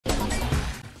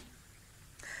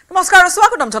নমস্কাৰ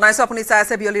স্বাগতম জনাইছো আপুনি চাই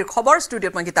আছে বিয়লিৰ খবৰ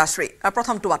ষ্টুডিঅ'ত মই গীতাশ্ৰী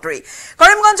প্ৰথমটো বাতৰি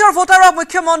কৰিমগঞ্জৰ ভোটাৰক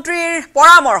মুখ্যমন্ত্ৰীৰ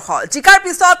পৰামৰ্শ জিকাৰ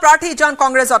পিছত প্ৰাৰ্থীজন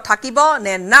কংগ্ৰেছত থাকিব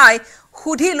নে নাই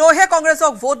খুধি লৈহে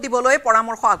কংগ্ৰেছক ভোট দিবলৈ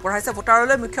পৰামৰ্শ আগবঢ়াইছে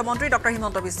ভোটাৰলৈ মুখ্যমন্ত্ৰী ডক্টৰ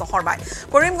হিমন্ত বিশ্ব শৰ্মাই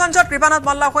কৰিমগঞ্জত কৃপানাথ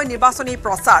মাল্লা হৈ নিৰ্বাচনী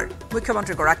প্ৰচাৰ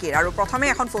মুখ্যমন্ত্ৰী গৰাকীৰ আৰু প্ৰথমে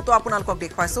এখন ফটো আপোনালোকক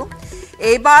দেখুৱাইছো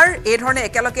এইবাৰ এই ধৰণে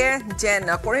একেলগে যেন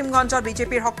কৰিমগঞ্জত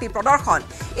বিজেপিৰ শক্তি প্ৰদৰ্শন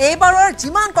এইবাৰৰ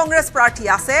যিমান কংগ্ৰেছ প্ৰাৰ্থী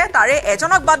আছে তাৰে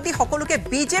এজনক বাদ দি সকলোকে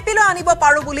বিজেপিলৈ আনিব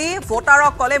পাৰো বুলি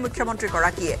ভোটাৰক কলে মুখ্যমন্ত্ৰী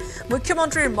গৰাকীয়ে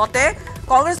মুখ্যমন্ত্ৰীৰ মতে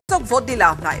কংগ্ৰেছক ভোট দি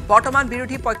লাভ নাই বৰ্তমান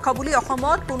বিৰোধী পক্ষ বুলি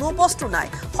অসমত কোনো বস্তু নাই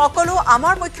সকলো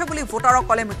আমাৰ পক্ষ বুলি ভোটাৰক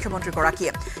কলে মুখ্যমন্ত্ৰী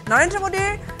গৰাকীয়ে নৰেন্দ্ৰ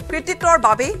মোদীৰ কৃতিত্বৰ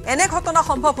বাবে এনে ঘটনা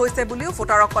সম্ভৱ হৈছে বুলিও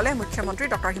ভোটাৰক কলে মুখ্যমন্ত্ৰী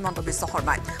ডক্টৰ হিমন্ত বিশ্ব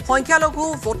শৰ্মাই সংখ্যালঘু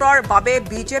ভোটৰ বাবে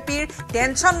বিজেপিৰ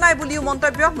টেনচন নাই বুলিও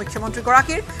মন্তব্য মুখ্যমন্ত্ৰী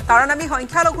গৰাকীৰ কাৰণ আমি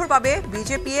সংখ্যালঘুৰ বাবে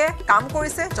বিজেপিয়ে কাম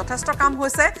কৰিছে যথেষ্ট কাম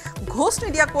হৈছে ঘোষ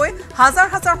নিদিয়াকৈ হাজাৰ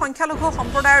হাজাৰ সংখ্যালঘু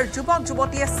সম্প্ৰদায়ৰ যুৱক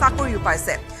যুৱতীয়ে চাকৰি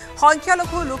পাইছে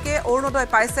সংখ্যালঘু লোকে অৰুণোদয়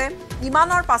পাইছে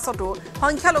ইমানৰ পাছতো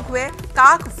সংখ্যালঘুৱে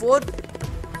কাক ভোট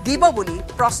দিব বুলি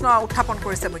প্ৰশ্ন উত্থাপন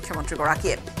কৰিছে মুখ্যমন্ত্ৰী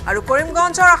গৰাকীয়ে আৰু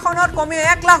কৰিমগঞ্জৰ আসনত কমেও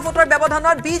 1 লাখ ভোটৰ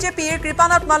ব্যৱধানত বিজেপিৰ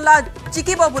কৃপানাথ মাল্লা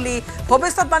জিকিব বুলি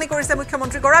ভৱিষ্যতবাণী কৰিছে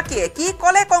মুখ্যমন্ত্ৰী গৰাকীয়ে কি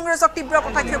কলে কংগ্ৰেছক তীব্ৰ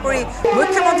কটাক্ষ কৰি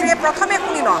মুখ্যমন্ত্ৰীয়ে প্ৰথমে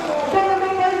শুনি লওঁ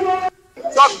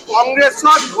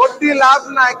কংগ্ৰেছত ভোট দি লাভ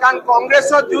নাই কাৰণ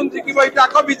কংগ্ৰেছত যোন জিকিব এটা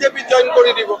আকৌ বিজেপি জইন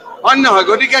কৰি দিব হয় নহয়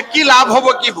গতিকে কি লাভ হ'ব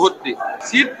কি ভোট দি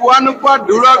সিট পোৱা নোপোৱা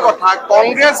দূৰৰ কথা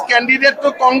কংগ্ৰেছ কেণ্ডিডেটটো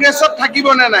কংগ্ৰেছত থাকিব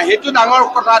নে নাই সেইটো ডাঙৰ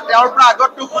কথা তেওঁৰ পৰা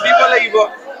আগতটো সুধিব লাগিব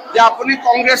যে আপুনি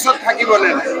কংগ্ৰেছত থাকিব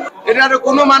নে নাই এতিয়াতো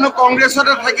কোনো মানুহ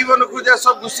কংগ্ৰেছতে থাকিব নোখোজে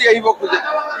চব গুচি আহিব খোজে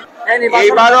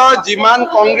এইবাৰৰ যিমান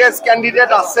কংগ্ৰেছ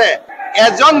কেণ্ডিডেট আছে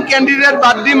এজন কেণ্ডিডেট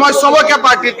বাদ দি মই সবকে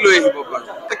পাৰ্টিত লৈ আহিব পাৰো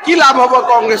কি লাভ হ'ব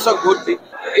কংগ্ৰেছক ভোট দি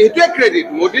এইটোৱে ক্ৰেডিট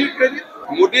মোদীৰ ক্ৰেডিট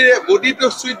মোদীটো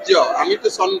সূৰ্য আমিতো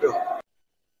চন্দ্ৰ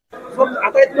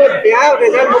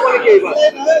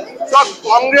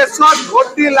কংগ্ৰেছত ভোট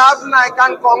দি লাভ নাই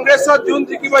কাৰণ কংগ্ৰেছত যোন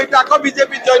জিকিব এটা আকৌ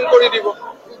বিজেপি জইন কৰি দিব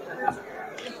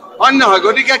হয় নহয়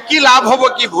গতিকে কি লাভ হ'ব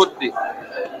কি ভোট দি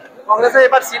কংগ্ৰেছে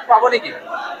এবাৰ সিট পাব নেকি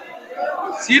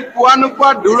সিট পোৱা নোপোৱা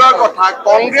দূৰৰ কথা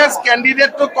কংগ্ৰেছ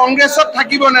কেণ্ডিডেটটো কংগ্ৰেছত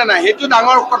থাকিব নে নাই সেইটো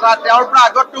ডাঙৰ কথা তেওঁৰ পৰা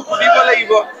আগতটো সুধিব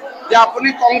লাগিব যে আপুনি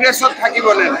কংগ্ৰেছত থাকিব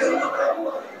নে নাই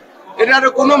এতিয়াতো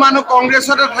কোনো মানুহ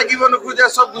কংগ্ৰেছতে থাকিব নোখোজে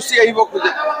চব গুচি আহিব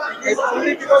খোজে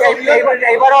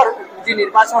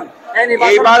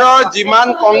এইবাৰৰ যিমান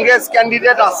কংগ্ৰেছ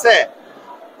কেণ্ডিডেট আছে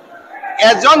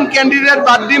এজন কেণ্ডিডেট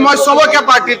বাদ দি মই সবকে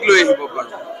পাৰ্টিত লৈ আহিব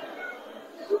পাৰো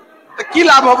কি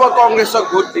লাভ হ'ব কংগ্ৰেছক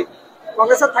ভোট দি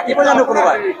কংগ্ৰেছত থাকিব জানো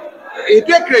কোনোবা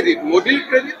এইটোৱে ক্ৰেডিট মোদীৰ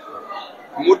ক্ৰেডিট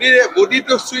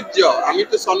মোদীটো সূৰ্য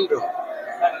আমিতো চন্দ্ৰ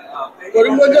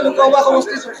কৰিমগঞ্জ লোকসভা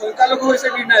সমষ্টি সংখ্যালঘু হৈছে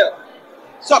নিৰ্ণায়ক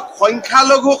চব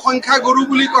সংখ্যালঘু সংখ্যাগুৰু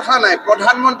বুলি কথা নাই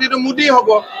প্ৰধানমন্ত্ৰীটো মোদী হ'ব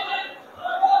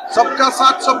সবকা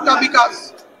সাথ সবকা বিকাশ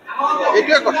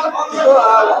এইটোৱে কথা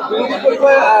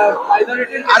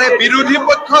আৰে বিৰোধী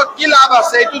পক্ষ কি লাভ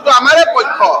আছে এইটোতো আমাৰে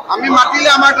পক্ষ আমি মাতিলে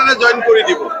আমাৰ তাতে জইন কৰি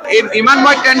দিব ইমান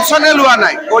মই টেনচনে লোৱা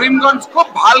নাই কৰিমগঞ্জ খুব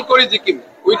ভাল কৰি জিকিম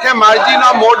উইথ এ মাৰ্জিন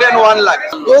অফ মোৰ দেন 1 লাখ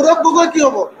গৌৰৱ গগৈ কি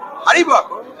হ'ব হাৰিব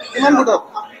আকৌ কিমান ভোটত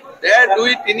 1 2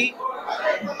 3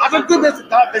 আটাইতকৈ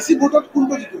বেছি ভোটত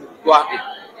কোনটো জিকিব গুৱাহাটী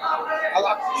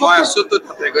মই আছো তো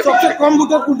তাতে সবচেয়ে কম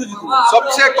ভোটত কোনটো জিকিব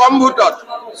সবচেয়ে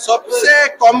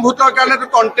কম ভোটৰ কাৰণেতো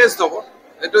কণ্টেষ্ট হ'ব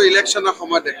এইটো ইলেকশ্যনৰ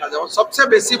সময়ত দেখা যাব সবচেয়ে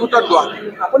বেছি ভোটত গুৱাহাটী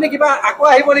আপুনি কিবা আকৌ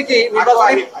আহিব নেকি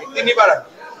নিৰ্বাচনী তিনিবাৰ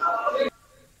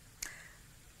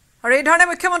আৰু এই ধৰণে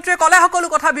মুখ্যমন্ত্ৰীয়ে কলে সকলো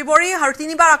কথা বিৱৰি আৰু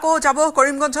তিনিবাৰ আকৌ যাব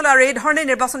কৰিমগঞ্জলৈ আৰু এই ধৰণে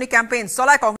নিৰ্বাচনী কেম্পেইন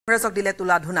চলাই কংগ্ৰেছক দিলে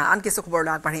তোলা ধুনা আন কিছু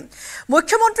খবৰলৈ আগবাঢ়িম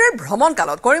মুখ্যমন্ত্ৰীৰ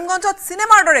ভ্ৰমণকালত কৰিমগঞ্জত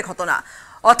চিনেমাৰ দৰে ঘটনা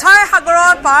অথাই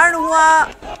সাগৰত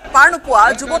পাৰ নোপোৱা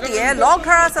যুৱতীয়ে লগ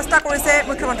ধৰাৰ চেষ্টা কৰিছে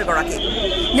মুখ্যমন্ত্ৰীগৰাকী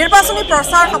নিৰ্বাচনী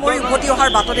প্ৰচাৰ সামৰি উভতি অহাৰ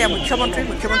বাটতে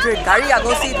মুখ্যমন্ত্ৰীৰ গাড়ী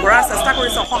আগচি ধৰাৰ চেষ্টা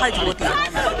কৰিছে অসহায় যুৱতীয়ে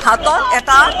হাতত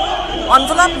এটা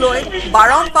এনভেলপ লৈ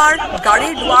বাৰম্বাৰ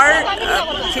গাড়ীৰ দুৱাৰ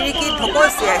খিৰিকী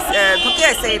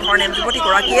ঢকিয়াইছে এই ধৰণে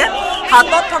যুৱতীগৰাকীয়ে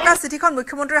হাতত থকা চিঠিখন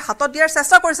মুখ্যমন্ত্ৰীৰ হাতত দিয়াৰ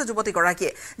চেষ্টা কৰিছে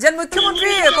যুৱতীগৰাকীয়ে যেন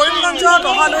মুখ্যমন্ত্ৰী কৰিমগঞ্জত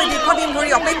অহালৈ দীৰ্ঘদিন ধৰি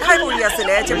অপেক্ষাই কৰি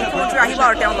আছিলে যে মুখ্যমন্ত্ৰী আহিব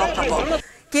আৰু তেওঁ লগ পাব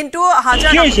কিন্তু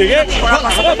হাজাৰ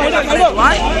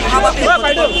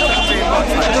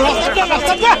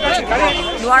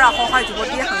নোৱাৰা অসহায়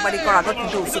যুৱতীয়ে সাংবাদিকৰ আগত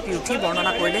কিন্তু উচুপি উঠি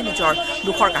বৰ্ণনা কৰিলে নিজৰ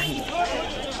দুখৰ কাহিনী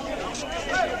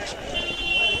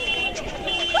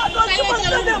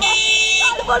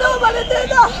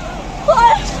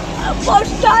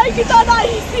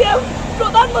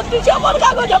প্রধানমন্ত্রী সবার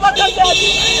কাগজ আমার কাছে আছে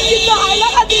কিন্তু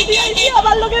হাইলাকা দিদি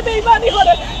আমার লোকে বেইমানি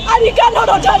করে আর কেন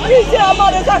রোজান দিয়েছে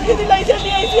আমার চাকরি দিলাইছে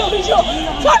দিয়েছি অফিস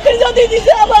চাকরি যদি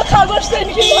দিছে আমার কাগজ সেন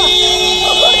কিনা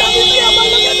আমার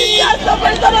লোকে বিশ্বাস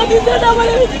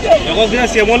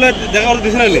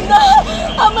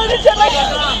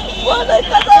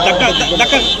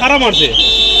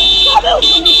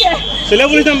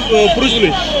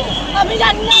আমি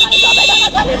জানি না সবাই টাকা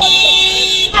জানি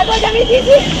কাগজ আমি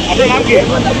দিছি আপনার নাম কি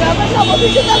আমার নাম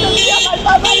অভিষেক আমার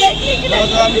বাবা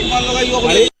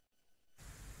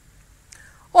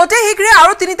অতি শীঘ্ৰে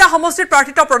আৰু তিনিটা সমষ্টিত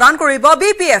প্ৰাৰ্থিত্ব প্ৰদান কৰিব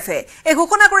বিপিএফে এই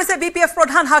ঘোষণা কৰিছে বিপিএফ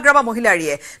প্ৰধান হাগ্ৰামা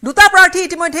মহিলাৰীয়ে দুটা প্ৰাৰ্থী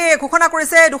ইতিমধ্যে ঘোষণা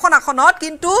কৰিছে দুখন আসনত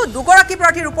কিন্তু দুগৰাকী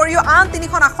প্ৰাৰ্থীৰ উপৰিও আন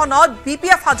তিনিখন আসনত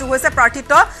বিপিএফ সাজু হৈছে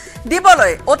প্ৰাৰ্থিত্ব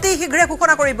দিবলৈ অতি শীঘ্ৰে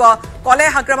ঘোষণা কৰিব কলে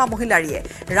হাগ্ৰামা মহিলাৰীয়ে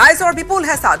ৰাইজৰ বিপুল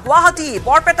হেঁচা গুৱাহাটী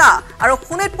বৰপেটা আৰু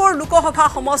শোণিতপুৰ লোকসভা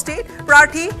সমষ্টিত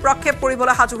প্ৰাৰ্থী প্ৰক্ষেপ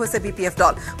কৰিবলৈ সাজু হৈছে বিপিএফ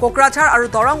দল কোকৰাঝাৰ আৰু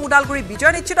দৰং ওদালগুৰি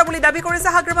বিজয় নিশ্চিত বুলি দাবী কৰিছে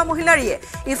হাগ্ৰামা মহিলাৰীয়ে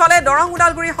ইফালে দৰং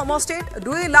ওদালগুৰি সমষ্টিত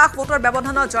 2 লাখ ভোটৰ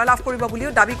ব্যৱধানত জয়লাভ কৰিব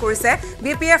বুলিও দাবী কৰিছে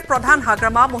বিপিএফ প্ৰধান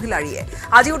হাগ্ৰামা মহিলাৰীয়ে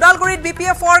আজি ওদালগুৰিত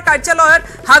বিপিএফৰ কাৰ্যালয়ত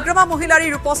হাগ্ৰামা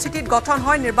মহিলাৰীৰ উপস্থিতিত গঠন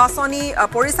হয় নিৰ্বাচনী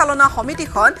পৰিচালনা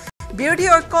সমিতিখন বিৰোধী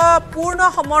ঐক্য পূৰ্ণ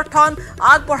সমৰ্থন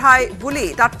আগবঢ়াই বুলি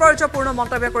তাৎপৰ্যপূৰ্ণ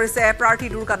মন্তব্য কৰিছে প্ৰাৰ্থী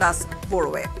দুৰ্গা দাস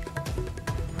বৰুৱে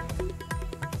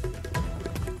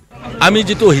আমি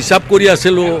যেটো হিসাব কৰি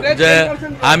আছিলো যে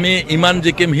আমি ইমান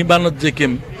জিকিম হিমানত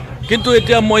জিকিম কিন্তু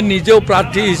এতিয়া মই নিজেও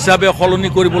প্ৰাৰ্থী হিচাপে সলনি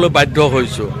কৰিবলৈ বাধ্য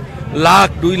হৈছো লাখ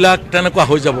 2 লাখ তেনেকুৱা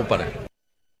হৈ যাব পাৰে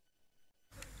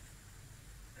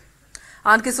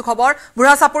আন কিছু খবৰ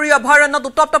বুঢ়াচাপৰি অভয়াৰণ্যত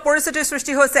উত্তপ্ত পৰিস্থিতিৰ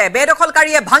সৃষ্টি হৈছে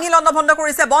বেদখলকাৰীয়ে ভাঙি লণ্ডভণ্ড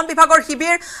কৰিছে বন বিভাগৰ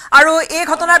শিবিৰ আৰু এই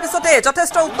ঘটনাৰ পিছতে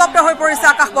যথেষ্ট উত্তপ্ত হৈ পৰিছে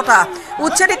আকাশ বতাহ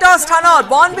উচ্ছেদিত স্থানত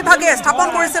বন বিভাগে স্থাপন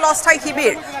কৰিছিল অস্থায়ী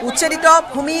শিবিৰ উচ্ছেদিত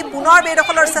ভূমি পুনৰ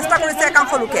বেদখলৰ চেষ্টা কৰিছে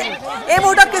একাংশ লোকে এই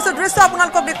মুহূৰ্তত কিছু দৃশ্য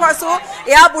আপোনালোকক দেখুৱাইছো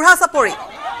এয়া বুঢ়াচাপৰি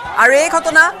আৰু এই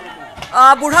ঘটনা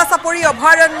বুঢ়াচাপৰি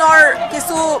অভয়াৰণ্যৰ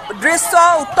কিছু দৃশ্য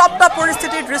উত্তপ্ত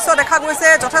পৰিস্থিতিৰ দৃশ্য দেখা গৈছে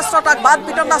যথেষ্ট তাক বাদ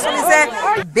বিতণ্ডা চলিছে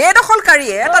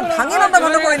বেদখলকাৰীয়ে তাত ভাঙি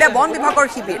লণ্ডভণ্ড কৰিলে বন বিভাগৰ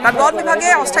শিবিৰ তাত বন বিভাগে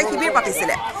অস্থায়ী শিবিৰ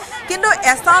পাতিছিলে কিন্তু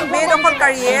এছাম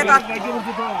বেদখলকাৰীয়ে তাত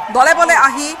দলে বলে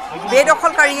আহি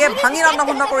বেদখলকাৰীয়ে ভাঙি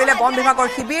লণ্ডভণ্ড কৰিলে বন বিভাগৰ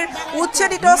শিবিৰ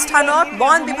উচ্ছেদিত স্থানত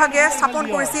বন বিভাগে স্থাপন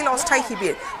কৰিছিল অস্থায়ী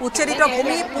শিবিৰ উচ্ছেদিত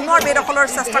ভূমি পুনৰ বেদখলৰ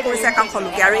চেষ্টা কৰিছে একাংশ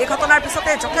লোকে আৰু এই ঘটনাৰ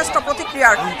পিছতে যথেষ্ট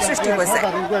প্ৰতিক্ৰিয়াৰ সৃষ্টি হৈছে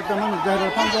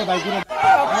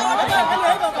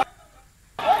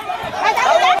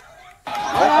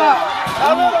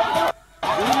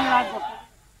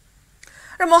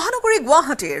মহানগৰী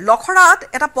গুৱাহাটীৰ লখৰাত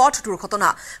এটা পথ দুৰ্ঘটনা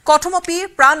কথমপি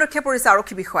প্ৰাণ ৰক্ষা পৰিছে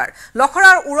আৰক্ষী বিষয়াৰ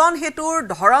লখৰাৰ উৰণ হেতুৰ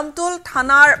ধৰমতুল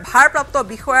থানাৰ ভাৰপ্ৰাপ্ত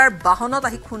বিষয়াৰ বাহনত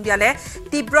আহি খুন্দিয়ালে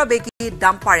তীব্ৰ বেগী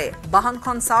ডাম্পাৰে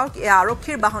বাহনখন চাওক এই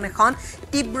আৰক্ষীৰ বাহন এখন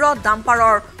তীব্ৰ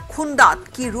ডাম্পাৰৰ খুন্দাত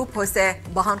কি ৰূপ হৈছে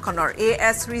বাহনখনৰ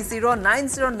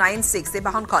AS309096 এই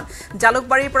বাহনখন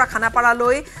জালুকবাৰীৰ পৰা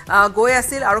খানাপাৰালৈ গৈ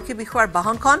আছিল আৰক্ষী বিষয়াৰ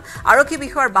বাহনখন আৰক্ষী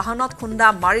বিষয়াৰ বাহনত খুন্দা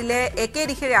মাৰিলে একে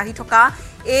দিশেৰে আহি থকা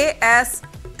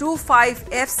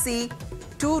AS25FC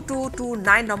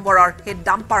 2229 নম্বৰৰ হে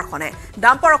ডাম্পাৰখনে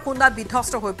ডাম্পাৰৰ খুন্দাত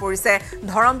বিধ্বস্ত হৈ পৰিছে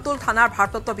ধৰমতুল থানাৰ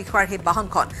ভাৰপ্ৰাপ্ত বিষয়াৰ হে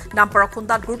বাহনখন ডাম্পাৰৰ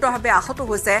খুন্দাত গুৰুতৰভাৱে আহত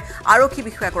হৈছে আৰক্ষী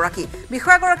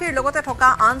বিষয়াগৰাকীৰ লগতে থকা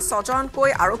আন 6জনকৈ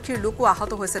আৰক্ষীৰ লোকো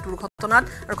আহত হৈছে দুৰ্ঘটনাত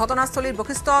আৰু ঘটনাস্থলীত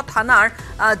বশিষ্ঠ থানাৰ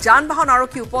যান-বাহন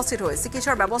আৰক্ষী উপস্থিত হৈ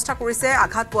চিকিৎসাৰ ব্যৱস্থা কৰিছে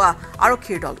আঘাত পোৱা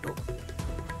আৰক্ষীৰ দলটো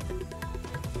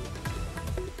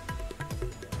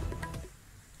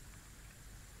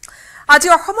আজি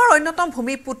অসমৰ অন্যতম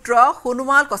ভূমিপুত্ৰ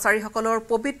হনুমাল কছাৰীসকলৰ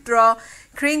পবিত্ৰ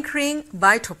খ্ৰিং খ্ৰিং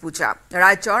বাইথ পূজা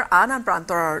ৰাজ্যৰ আন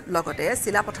প্ৰান্তৰ লগতে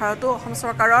চিলাপথাৰতো অসম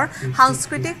চৰকাৰৰ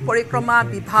সাংস্কৃতিক পৰিক্ৰমা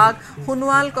বিভাগ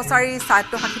হনুমাল কছাৰী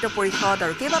স্বায়ত্তশাসিত পৰিষদ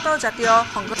আৰু কেইবাটাও জাতীয়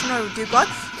সংগঠনৰ উদ্যোগত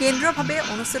কেন্দ্ৰীয়ভাৱে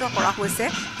অনুষ্ঠিত কৰা হৈছে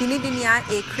তিনিদিনীয়া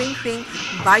এই খ্ৰিং খ্ৰিং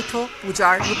বাইথ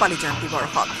পূজাৰ ৰূপালী জয়ন্তী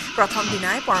বৰ্ষ প্ৰথম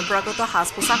দিনাই পৰম্পৰাগত সাজ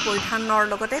পোছাক পৰিধানৰ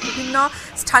লগতে বিভিন্ন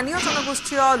স্থানীয়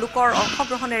জনগোষ্ঠীয় লোকৰ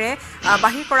অংশগ্ৰহণেৰে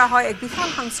বাহিৰ কৰা হয় এক বিশাল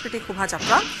সাংস্কৃতিক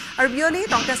শোভাযাত্ৰা আৰু বিয়লি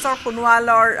টংকেশ্বৰ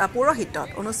সোণোৱালৰ পৌৰহিত্যত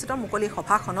অনুষ্ঠিত মুকলি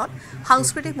সভাখনত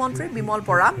সাংস্কৃতিক মন্ত্ৰী বিমল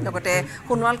বৰা লগতে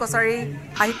সোণোৱাল কছাৰী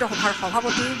সাহিত্য সভাৰ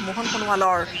সভাপতি মোহন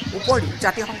সোণোৱালৰ উপৰি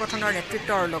জাতীয় সংগঠনৰ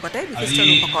নেতৃত্বৰ লগতে বিশিষ্ট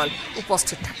লোকসকল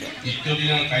উপস্থিত থাকে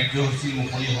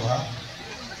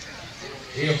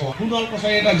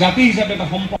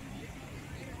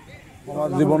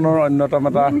জীৱনৰ অন্যতম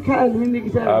এটা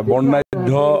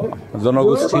বৰ্ণাঢ্য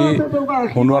জনগোষ্ঠী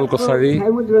সোণোৱাল কছাৰী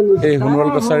এই সোণোৱাল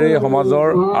কছাৰী সমাজৰ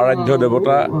আৰাধ্য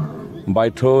দেৱতা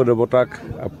বাইথ দেৱতাক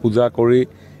পূজা কৰি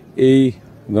এই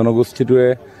জনগোষ্ঠীটোৱে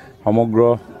সমগ্ৰ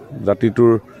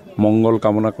জাতিটোৰ মংগল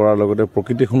কামনা কৰাৰ লগতে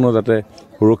প্ৰকৃতিখনো যাতে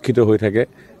সুৰক্ষিত হৈ থাকে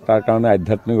তাৰ কাৰণে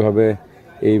আধ্যাত্মিকভাৱে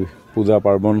এই পূজা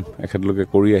পাৰ্বণ এখেতলোকে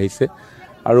কৰি আহিছে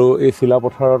আৰু এই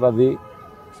চিলাপথাৰত আজি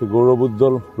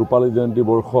গৌৰৱোজ্জ্বল ৰূপালী জয়ন্তী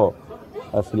বৰ্ষ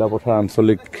চিলাপথাৰ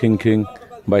আঞ্চলিক খিং খিং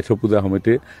বাইথ পূজা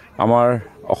সমিতি আমাৰ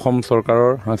অসম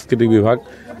চৰকাৰৰ সাংস্কৃতিক বিভাগ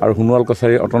আৰু সোণোৱাল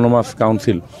কছাৰী অট'নমাছ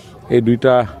কাউন্সিল এই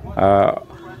দুইটা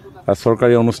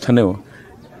চৰকাৰী অনুষ্ঠানেও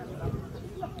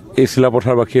এই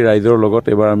চিলাপথাৰবাসী ৰাইজৰ লগত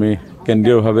এবাৰ আমি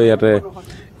কেন্দ্ৰীয়ভাৱে ইয়াতে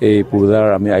এই পূজাৰ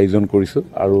আমি আয়োজন কৰিছোঁ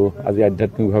আৰু আজি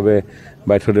আধ্যাত্মিকভাৱে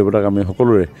বাইথ দেৱতাক আমি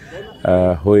সকলোৰে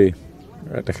হৈ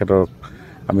তেখেতক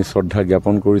আমি শ্ৰদ্ধা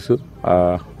জ্ঞাপন কৰিছোঁ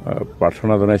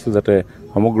প্ৰাৰ্থনা জনাইছোঁ যাতে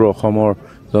সমগ্ৰ অসমৰ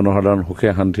জনসাধাৰণ সুখে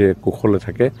শান্তিৰে কুশলে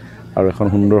থাকে আৰু এখন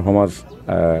সুন্দৰ সমাজ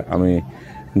আমি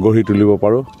গঢ়ি তুলিব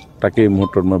পাৰোঁ তাকেই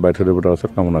মুহূৰ্তত মই বাইথ দেৱতাৰ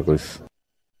ওচৰত কামনা কৰিছোঁ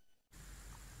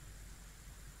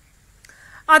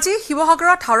আজি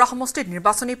শিৱসাগৰৰ থাওৰা সমষ্টিত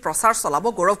নিৰ্বাচনী প্ৰচাৰ চলাব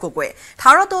গৌৰৱ গগৈয়ে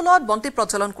থাওৰা দৌলত বন্তি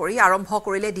প্ৰজ্বলন কৰি আৰম্ভ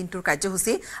কৰিলে দিনটোৰ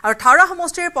কাৰ্যসূচী আৰু থাওৰা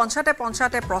সমষ্টিৰ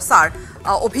পঞ্চায়তে প্ৰচাৰ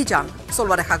অভিযান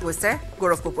চলোৱা দেখা গৈছে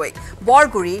গৌৰৱ গগৈক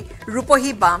বৰগুৰি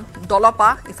ৰূপহী বাম দলপা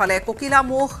ইফালে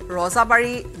ককিলামুখ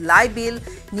ৰজাবাৰী লাইবিল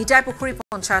নিজাইপুখুৰী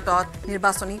পঞ্চায়তত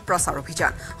নিৰ্বাচনী প্ৰচাৰ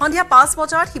অভিযান সন্ধিয়া 5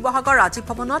 বজাত শিৱসাগৰ ৰাজীৱ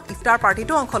ভৱনত ইফতাৰ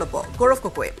পাৰ্টিটো অংশ ল'ব গৌৰৱ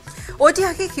গগৈয়ে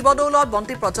ঐতিহাসিক শিৱদৌলত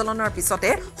বন্তি প্ৰজ্বলনৰ পিছতে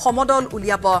সমদল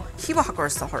উলিয়াব শিৱসাগৰ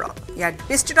চহৰত ইয়াৰ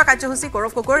বিস্তৃত কাৰ্যসূচী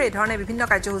গৌৰৱ গগৈৰ এই ধৰণে বিভিন্ন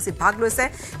কাৰ্যসূচীত ভাগ লৈছে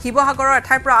শিৱসাগৰৰ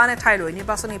এঠাইৰ পৰা আন এঠাইলৈ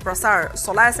নিৰ্বাচনী প্ৰচাৰ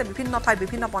চলাই আছে বিভিন্ন ঠাইত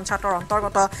বিভিন্ন পঞ্চায়তৰ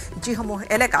অন্তৰ্গত যিসমূহ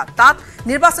এলেকা তাত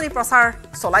নিৰ্বাচনী প্ৰচাৰ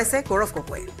চলাইছে গৌৰৱ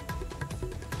গগৈয়ে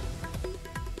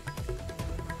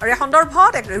আৰু এই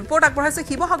সন্দৰ্ভত এক ৰিপৰ্ট আগবঢ়াইছে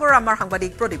শিৱসাগৰৰ আমাৰ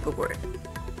সাংবাদিক প্ৰদীপ গগৈয়ে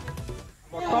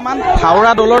বৰ্তমান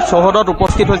থাওৰা দলৰ চৌহদত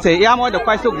উপস্থিত হৈছে এয়া মই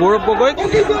দেখুৱাইছোঁ গৌৰৱ গগৈক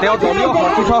তেওঁ দলীয়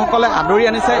সতীৰ্থসকলে আদৰি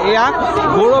আনিছে এয়া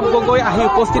গৌৰৱ গগৈ আহি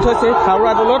উপস্থিত হৈছে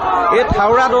থাওৰা দলত এই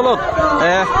থাওৰা দলত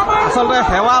আচলতে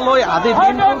সেৱা লৈ আজি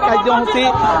দিনটোৰ কাৰ্যসূচী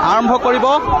আৰম্ভ কৰিব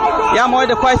এয়া মই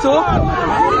দেখুৱাইছোঁ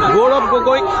গৌৰৱ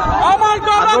গগৈক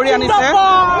আদৰি আনিছে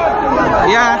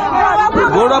এয়া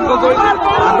গৌৰৱ গগৈক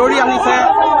আদৰি আনিছে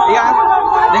এয়া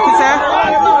দেখিছে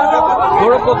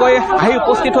গৌৰৱ গগৈ আহি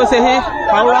উপস্থিত হৈছেহি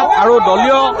থাওৰাত আৰু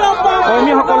দলীয়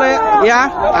কৰ্মীসকলে এয়া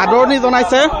আদৰণি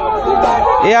জনাইছে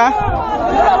এয়া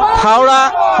থাওৰা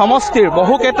সমষ্টিৰ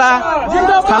বহুকেইটা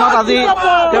স্থানত আজি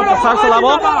তেওঁ প্ৰচাৰ চলাব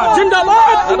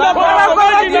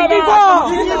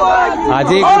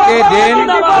আজি গোটেই দিন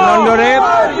আনন্দৰে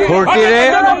ফূৰ্তিৰে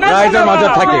ৰাইজৰ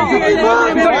মাজত থাকিম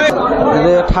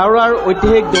থাওৰাৰ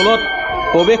ঐতিহাসিক দৌলত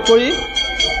প্ৰৱেশ কৰি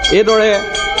এইদৰে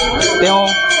তেওঁ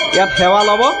ইয়াত সেৱা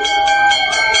ল'ব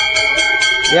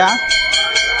এয়া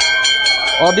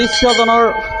অদৃশ্যজনৰ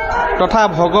তথা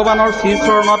ভগৱানৰ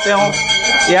শ্ৰীচৰণত তেওঁ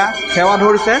এয়া সেৱা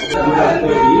ধৰিছে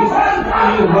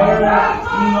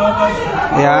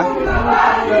এয়া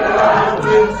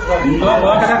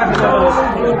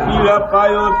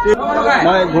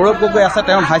মই গৌৰৱ গগৈ আছে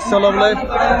তেওঁৰ ভাষ্য ল'বলৈ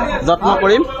যত্ন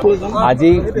কৰিম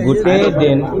আজি গোটেই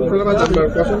দিন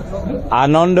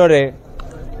আনন্দৰে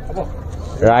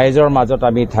ৰাইজৰ মাজত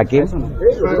আমি থাকিম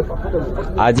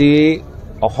আজি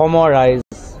অসমৰ ৰাইজ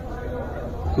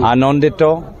আনন্দিত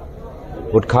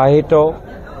উৎসাহিত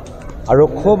আৰু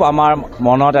খুব আমাৰ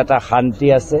মনত এটা শান্তি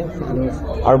আছে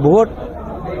আৰু বহুত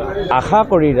আশা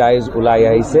কৰি ৰাইজ ওলাই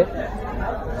আহিছে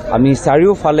আমি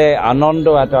চাৰিওফালে আনন্দ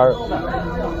এটাৰ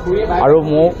আৰু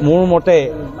মোৰ মতে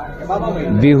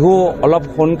বিহু অলপ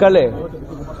সোনকালে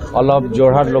অলপ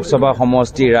যোৰহাট লোকসভা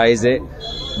সমষ্টিৰ ৰাইজে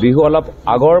বিহু অলপ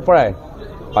আগৰ পৰাই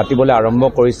পাতিবলৈ আৰম্ভ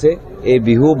কৰিছে এই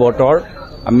বিহু বতৰ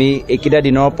আমি এইকেইটা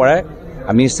দিনৰ পৰাই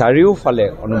আমি চাৰিওফালে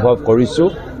অনুভৱ কৰিছোঁ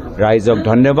ৰাইজক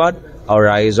ধন্যবাদ আৰু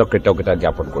ৰাইজক কৃতজ্ঞতা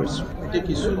জ্ঞাপন কৰিছোঁ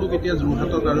কিছু লোক এতিয়া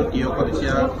যোৰহাটত আৰু কিয়কত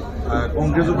এতিয়া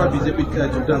কংগ্ৰেছৰ পৰা বিজেপিত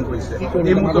যোগদান কৰিছে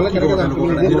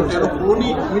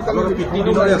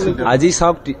আজি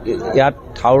চাওক ইয়াত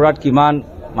থাওৰাত কিমান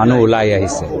মানুহ ওলাই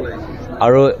আহিছে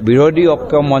আৰু বিৰোধী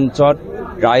ঐক্য মঞ্চত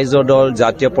ৰাইজ দল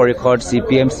জাতীয় পৰিষদ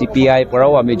CPM CPI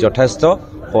পৰাও আমি যথেষ্ট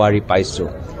সঁহাৰি পাইছোঁ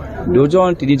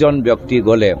 2-3জন ব্যক্তি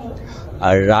গ'লে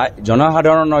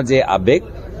জনসাধাৰণৰ যে আৱেগ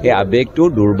এই আৱেগটো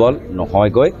দুৰ্বল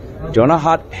নহয়গৈ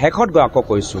শেষত গৈ আকৌ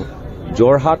কৈছোঁ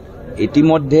যোৰহাট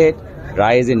ইতিমধ্যে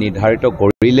ৰাইজে নিৰ্ধাৰিত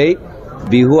কৰিলেই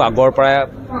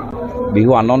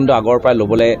বিহু আনন্দ আগৰ পৰাই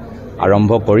ল'বলৈ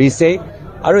আৰম্ভ কৰিছেই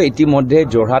আৰু ইতিমধ্যে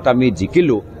যোৰহাট আমি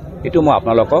জিকিলোঁ এইটো মই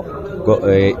আপোনালোকক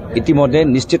ইতিমধ্যে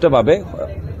নিশ্চিতভাৱে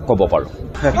ক'ব পাৰোঁ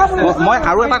মই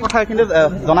আৰু এটা কথা এইখিনিতে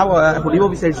সুধিব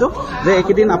বিচাৰিছোঁ যে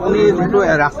এইকেইদিন আপুনি যিহেতু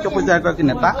ৰাষ্ট্ৰীয় পৰ্যায়ৰ এগৰাকী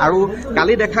নেতা আৰু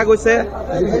কালি দেখা গৈছে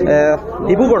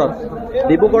ডিব্ৰুগড়ত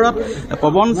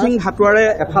পৱন সিং হাটোৱাৰে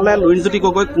এফালে লুৰিণজ্যোতি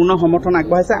গগৈক পূৰ্ণ সমৰ্থন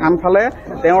আগবঢ়াইছে আনফালে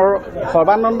তেওঁৰ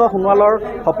সৰ্বানন্দ সোণোৱালৰ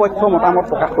সপক্ষ মতামত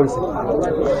প্ৰকাশ কৰিছে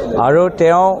আৰু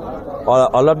তেওঁ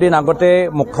অলপ দিন আগতে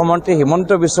মুখ্যমন্ত্ৰী হিমন্ত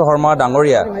বিশ্ব শৰ্মা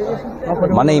ডাঙৰীয়া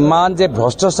মানে ইমান যে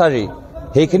ভ্ৰষ্টাচাৰী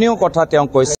সেইখিনিও কথা তেওঁ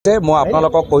কৈছে মই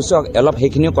আপোনালোকক কৈছোঁ অলপ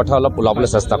সেইখিনিও কথা অলপ ওলাবলৈ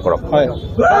চেষ্টা কৰক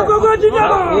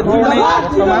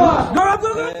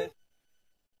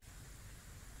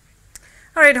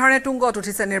আৰু এই ধৰণে তুংগত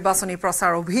উঠিছে নিৰ্বাচনী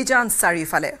প্ৰচাৰ অভিযান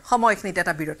চাৰিফালে সময়খিনিত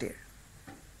এটা বিৰতিৰ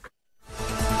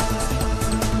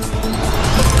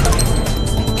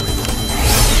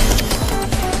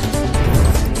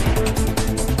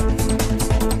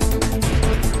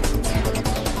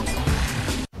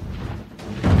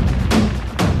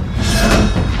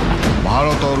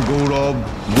ভাৰতৰ গৌৰৱ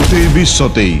গোটেই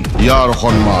বিশ্বতেই ইয়াৰ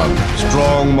সন্মান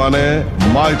ষ্ট্ৰং মানে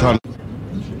মাইথান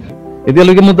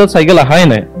এতিয়ালৈকে মোৰ তাত চাইকেল আহাই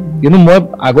নাই কিন্তু মই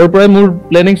আগৰ পৰাই মোৰ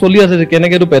প্লেনিং চলি আছে যে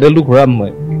কেনেকে এইটো পেডেলটো ঘূৰাম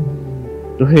মই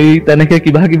তো সেই তেনেকে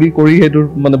কিবা কিবি কৰি সেইটোৰ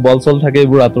মানে বল চল থাকে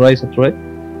এইবোৰ আঁতৰাই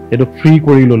সেইটো ফ্ৰী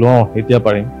কৰি ললো এতিয়া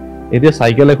পাৰিম এতিয়া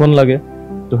চাইকেল এখন লাগে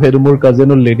তো সেইটো মোৰ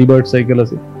কাজিনৰ লেডি বাৰ্ড চাইকেল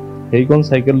আছে সেইখন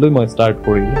চাইকেল লৈ মই ষ্টাৰ্ট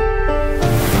কৰিলো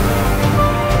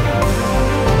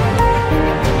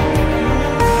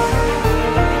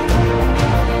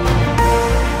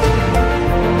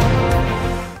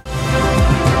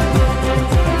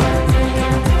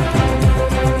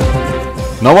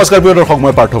নমস্কাৰ প্ৰিয় দৰ্শক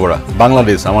মই পাৰ্থ বৰা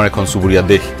বাংলাদেশ আমাৰ এখন চুবুৰীয়া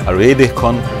দেশ আৰু এই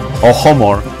দেশখন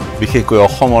অসমৰ বিশেষকৈ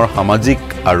অসমৰ সামাজিক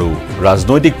আৰু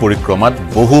ৰাজনৈতিক পৰিক্ৰমাত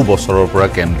বহু বছৰৰ পৰা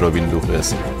কেন্দ্ৰবিন্দু হৈ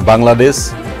আছে বাংলাদেশ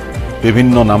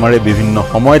বিভিন্ন নামেৰে বিভিন্ন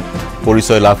সময়ত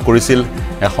পৰিচয় লাভ কৰিছিল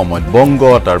এসময়ত বংগ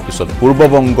তাৰ পিছত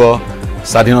পূৰ্ববংগ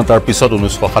স্বাধীনতাৰ পিছত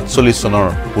 1947 চনৰ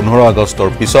 15 আগষ্টৰ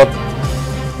পিছত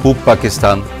পূব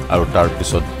পাকিস্তান আৰু তাৰ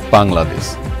পিছত বাংলাদেশ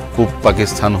পূব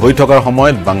পাকিস্তান হৈ থকাৰ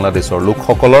সময়ত বাংলাদেশৰ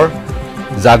লোকসকলৰ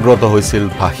জাগ্ৰত হৈছিল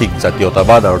ভাষিক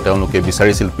জাতীয়তাবাদ আৰু তেওঁলোকে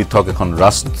বিচাৰিছিল পৃথক এখন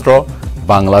ৰাষ্ট্ৰ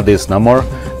বাংলাদেশ নামৰ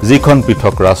যিখন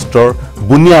পৃথক ৰাষ্ট্ৰৰ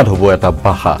বুনিয়াদ হ'ব এটা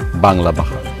ভাষা বাংলা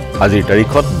ভাষা আজিৰ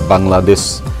তাৰিখত বাংলাদেশ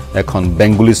এখন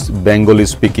বেংগলী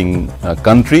স্পিকিং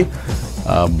কান্ট্ৰি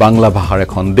বাংলা ভাষাৰ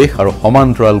এখন দেশ আৰু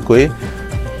সমান্তৰালকৈ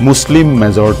মুছলিম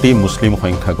মেজৰিটি মুছলিম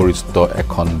সংখ্যাগৰিষ্ঠ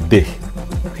এখন দেশ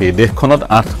সেই দেশখনত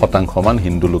 8% মান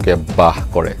হিন্দু লোকে বাস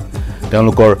কৰে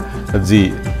তেওঁলোকৰ যি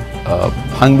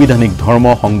সাংবিধানিক ধৰ্ম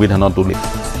সংবিধানত উল্লেখ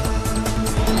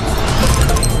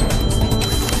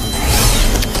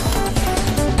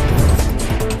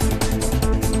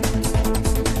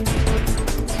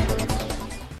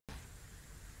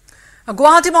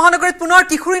গুৱাহাটী মহানগৰীত পুনৰ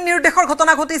কিশোৰী নিৰুদ্দেশৰ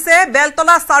ঘটনা ঘটিছে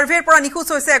বেলতলা সাৰ্ভেৰ পৰা নিখোজ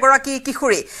হৈছে এগৰাকী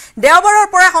কিশোৰী দেওবাৰৰ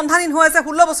পৰা সন্ধানহীন হৈ আছে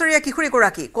 16 বছৰীয়া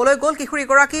কিশোৰীগৰাকী কলৈ গ'ল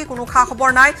কিশোৰীগৰাকী কোনো খা খবৰ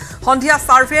নাই সন্ধিয়া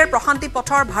সাৰ্ভেৰ প্ৰশান্তি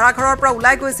পথৰ ভাড়াঘৰৰ পৰা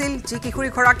ওলাই গৈছিল যি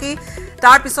কিশোৰীগৰাকী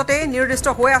তাৰ পিছতে নিৰুদ্দিষ্ট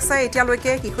হৈ আছে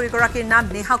এতিয়ালৈকে কিশোৰীগৰাকীৰ নাম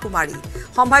নেহা কুমাৰী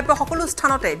সম্ভাৱ্য সকলো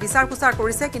স্থানতে বিচাৰ কুচাৰ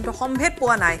কৰিছে কিন্তু সম্ভেদ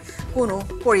পোৱা নাই কোনো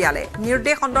পৰিয়ালে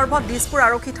নিৰুদ্দেশ সন্দৰ্ভত দিছপুৰ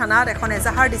আৰক্ষী থানাত এখন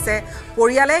এজাহাৰ দিছে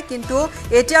পৰিয়ালে কিন্তু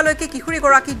এতিয়ালৈকে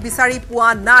কিশোৰীগৰাকীক বিচাৰি পোৱা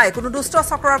নাই কোনো দুষ্ট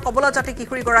চক্ৰৰ কবলত যাতে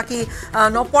কিশোৰীগৰাকী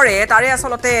নপৰে তাৰে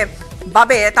আচলতে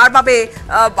তাৰ বাবে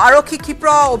আৰক্ষী ক্ষিপ্ৰ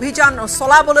অভিযান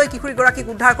চলাবলৈ কিশোৰীগৰাকীক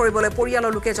উদ্ধাৰ কৰিবলৈ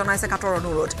পৰিয়ালৰ লোকে জনাইছে কাটৰ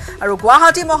অনুৰোধ আৰু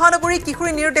গুৱাহাটী মহানগৰীত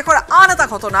কিশোৰী নিৰুদ্দেশৰ আন এটা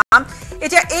ঘটনা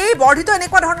এতিয়া এই বৰ্ধিত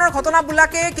এনেকুৱা ধৰণৰ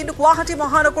ঘটনাবিলাকে কিন্তু গুৱাহাটী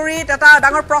মহানগৰীত এটা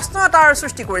ডাঙৰ প্ৰশ্ন এটাৰ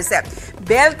সৃষ্টি কৰিছে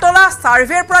বেলতলা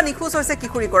সাৰ্ভেৰ পৰা নিখোজ হৈছে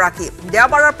কিশোৰীগৰাকী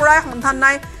দেওবাৰৰ পৰাই সন্ধান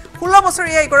নাই 16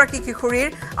 বছৰীয়া এগৰাকী কিশোৰীৰ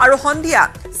আৰু সন্ধিয়া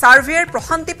সাৰ্ভেৰ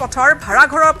প্ৰশান্তি পথৰ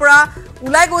ভাড়াঘৰৰ পৰা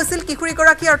ওলাই গৈছিল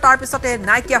কিশোৰীগৰাকী আৰু তাৰ পিছতে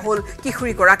নাইকিয়া হ'ল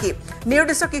কিশোৰীগৰাকী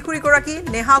নিৰুদ্দিষ্ট কিশোৰীগৰাকী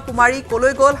নেহা কুমাৰী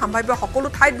কলৈ গ'ল সম্ভাৱ্য সকলো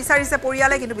ঠাইত বিচাৰিছে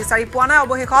পৰিয়ালে কিন্তু বিচাৰি পোৱা নাই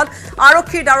অৱশেষত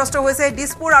আৰক্ষীৰ দ্বাৰস্থ হৈছে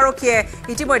দিছপুৰ আৰক্ষীয়ে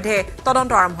ইতিমধ্যে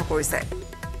তদন্ত আৰম্ভ কৰিছে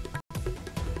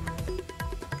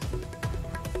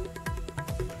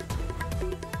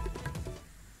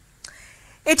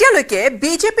এতিয়ালৈকে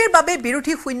বিজেপিৰ বাবে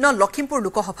বিৰোধী শূন্য লখিমপুৰ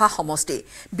লোকসভা সমষ্টি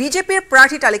বিজেপিৰ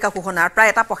প্ৰাৰ্থী তালিকা ঘোষণাৰ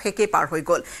প্ৰায় এটা পক্ষেকেই পাৰ হৈ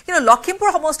গ'ল কিন্তু লখিমপুৰ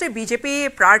সমষ্টিৰ বিজেপি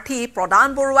প্ৰাৰ্থী প্ৰদান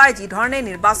বৰুৱাই যি ধৰণে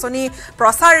নিৰ্বাচনী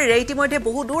প্ৰচাৰেৰে ইতিমধ্যে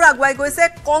বহু দূৰ আগুৱাই গৈছে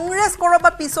কংগ্ৰেছ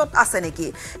কৰবাত পিছত আছে নেকি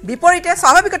বিপৰীতে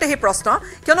স্বাভাৱিকতে সেই প্ৰশ্ন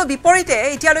কিয়নো বিপৰীতে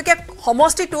এতিয়ালৈকে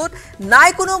সমষ্টিটোত নাই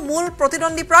কোনো মূল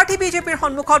প্ৰতিদ্বন্দ্বী প্ৰাৰ্থী বিজেপিৰ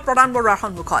সন্মুখত প্ৰদান বৰুৱাৰ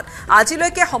সন্মুখত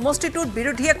আজিলৈকে সমষ্টিটোত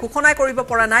বিৰোধীয়ে ঘোষণা কৰিব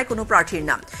পৰা নাই কোনো প্ৰাৰ্থীৰ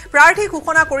নাম প্ৰাৰ্থী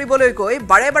ঘোষণা কৰিবলৈ গৈ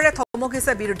বাৰে বাৰে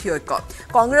থমকিছে বিৰোধী ঐক্য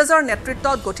কংগ্ৰেছৰ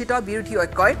নেতৃত্বত গঠিত বিৰোধী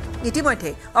ঐক্যই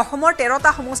ইতিমধ্যে অসমৰ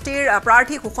 13টা সমষ্টিৰ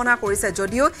প্ৰাৰ্থী ঘোষণা কৰিছে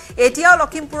যদিও এতিয়াও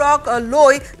লখিমপুৰক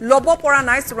লৈ ল'ব পৰা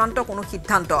নাই চূড়ান্ত কোনো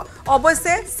সিদ্ধান্ত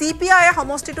অৱশ্যে চিপিআইয়ে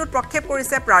সমষ্টিটোত প্ৰক্ষেপ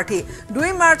কৰিছে প্ৰাৰ্থী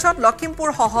 2 মাৰ্চত লখিমপুৰ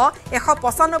সহ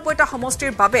 195টা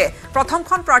সমষ্টিৰ বাবে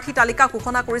প্ৰথমখন প্ৰাৰ্থী তালিকা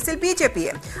ঘোষণা কৰিছিল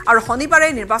বিজেপিয়ে আৰু শনিবাৰে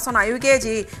নিৰ্বাচন আয়োগে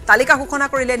যি তালিকা ঘোষণা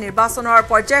কৰিলে নিৰ্বাচনৰ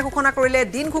পৰ্যায় ঘোষণা কৰিলে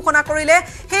দিন ঘোষণা কৰিলে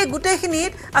সেই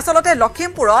গোটেইখিনিত আচলতে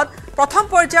লখিমপুৰত প্ৰথম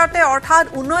পৰ্যায়তে অৰ্থাৎ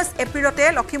 19 এপ্ৰিলতে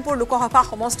লখিমপুৰ লোকসভা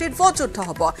সমষ্টিত ভোট যুদ্ধ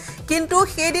হ'ব কিন্তু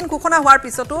সেই দিন ঘোষণা হোৱাৰ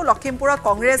পিছতো লখিমপুৰত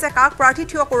কংগ্ৰেছে কাক প্ৰাৰ্থী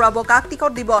থিয় কৰাব কাক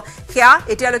টিকট দিব সেয়া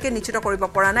এতিয়ালৈকে নিশ্চিত কৰিব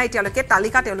পৰা নাই এতিয়ালৈকে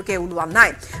তালিকা তেওঁলোকে ওলোৱা নাই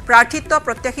প্ৰাৰ্থীত্ব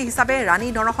প্ৰত্যাশী হিচাপে ৰাণী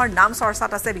নৰহৰ নাম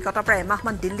চৰ্চাত আছে বিগত প্ৰায়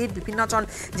এমাহমান দিল্লীত বিভিন্নজন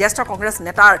জ্যেষ্ঠ কংগ্ৰেছ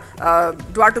নেতাৰ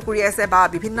দুৱাৰ টুকুৰি আছে বা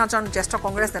বিভিন্নজন জ্যেষ্ঠ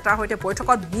কংগ্ৰেছ নেতাৰ সৈতে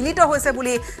বৈঠকত মিলিত হৈছে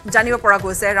বুলি জানিব পৰা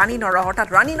গৈছে ৰাণী নৰহ অৰ্থাৎ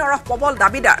ৰাণী নৰহ প্ৰবল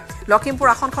দাবীদাৰ লখিমপুৰ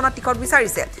আসনখনত টিকট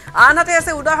বিচাৰিছে আনহাতে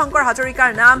আছে উদয় শংকৰ হাজৰিকাৰ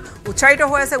নাম উচ্চাৰিত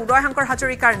হৈ আছে উদয় শংকৰ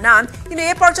হাজৰিকাৰ নাম কিন্তু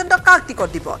এই পৰ্যন্ত কাক টিকট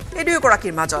দিব এই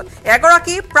দুয়োগৰাকীৰ মাজত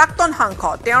এগৰাকী প্ৰাক্তন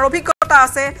সাংসদ তেওঁৰ অভিজ্ঞতা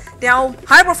আছে তেওঁ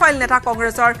হাই প্ৰফাইল নেতা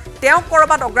কংগ্ৰেছৰ তেওঁ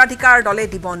কৰবাত অগ্ৰাধিকাৰ দলে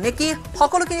দিব নেকি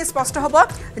সকলোখিনি স্পষ্ট হ'ব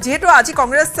যেহেতু আজি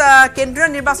কংগ্ৰেছ কেন্দ্ৰীয়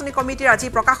নিৰ্বাচনী কমিটিৰ আজি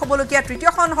প্ৰকাশ হ'বলগীয়া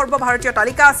তৃতীয়খন সৰ্বভাৰতীয়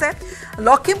তালিকা আছে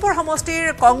লখিমপুৰ সমষ্টিৰ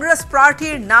কংগ্ৰেছ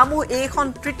প্ৰাৰ্থীৰ নামো এইখন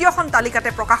তৃতীয়খন তালিকাতে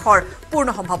প্ৰকাশৰ পূৰ্ণ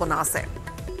সম্ভাৱনা আছে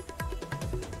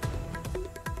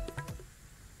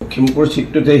লখিমপুৰ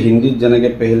সিটটোতে হিন্দীত যেনেকে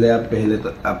পেহলে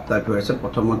আপ তাক হৈ আছে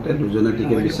প্ৰথমতে দুজনে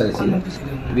টিকেট বিচাৰিছিল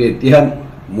কিন্তু এতিয়া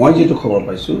মই যেটো খবৰ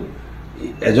পাইছো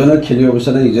এজনে খেলিব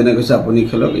বিচাৰে ইজনে কৈছে আপুনি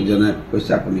খেলক ইজনে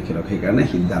কৈছে আপুনি খেলক সেইকাৰণে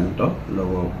সিদ্ধান্ত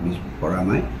ল'ব পৰা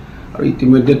নাই আৰু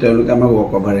ইতিমধ্যে তেওঁলোকে আমাক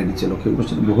ৱক অভাৰে দিছে লখিমপুৰ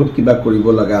সিট বহুত কিবা কৰিব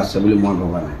লগা আছে বুলি মই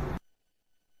ভবা নাই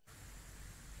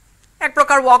এক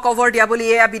প্ৰকাৰ ৱক অভাৰ দিয়া বুলি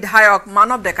এয়া বিধায়ক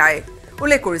মানৱ ডেকাই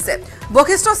উল্লেখ কৰিছে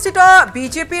বৈশিষ্ট্যস্থিত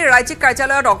বিজেপিৰ ৰাজ্যিক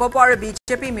কাৰ্যালয়ত অগপৰ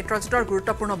বিজেপি মিত্ৰজোঁটৰ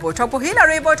গুৰুত্বপূৰ্ণ বৈঠক বহিল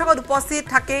আৰু এই বৈঠকত উপস্থিত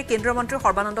থাকে কেন্দ্ৰীয় মন্ত্ৰী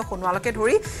সৰ্বানন্দ সোণোৱালকে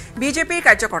ধৰি বিজেপিৰ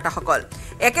কাৰ্যকৰ্তাসকল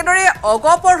একেদৰে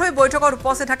অগপৰ হৈ বৈঠকত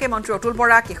উপস্থিত থাকে মন্ত্ৰী অতুল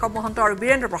বৰা কেশৱ মহন্ত আৰু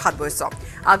বীৰেন্দ্ৰ প্ৰসাদ বৈশ্য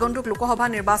আগন্তুক লোকসভা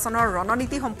নিৰ্বাচনৰ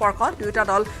ৰণনীতি সম্পৰ্কত দুয়োটা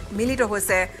দল মিলিত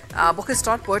হৈছে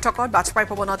বৈশিষ্ট্যত বৈঠকত বাজপেয়ী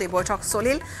ভৱনত এই বৈঠক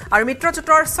চলিল আৰু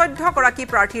মিত্ৰজোঁটৰ 14 গৰাকী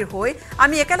প্ৰাৰ্থীৰ হৈ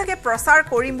আমি একেলগে প্ৰচাৰ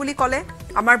কৰিম বুলি ক'লে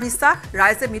আমাৰ বিশ্বাস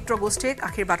ৰাইজে মিত্ৰ গোষ্ঠীক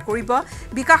আশীৰ্বাদ কৰিব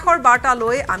বিকাশৰ বাৰ্তা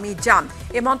লৈ আমি যাম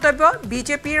এই মন্তব্য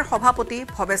বিজেপিৰ সভাপতি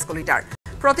ভৱেশ কলিতাৰ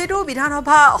প্ৰতিটো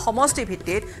বিধানসভা সমষ্টি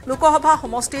ভিত্তিত লোকসভা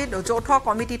সমষ্টিত যৌথ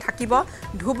কমিটি থাকিব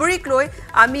ধুবুৰীক লৈ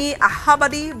আমি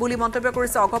আশাবাদী বুলি মন্তব্য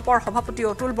কৰিছে অগপৰ সভাপতি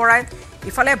অতুল বৰাই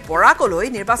ইফালে বৰাকলৈ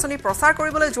নিৰ্বাচনী প্ৰচাৰ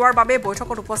কৰিবলৈ যোৱাৰ বাবে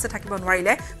বৈঠকত উপস্থিত থাকিব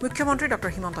নোৱাৰিলে মুখ্যমন্ত্ৰী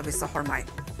ডক্টৰ হিমন্ত বিশ্ব শৰ্মাই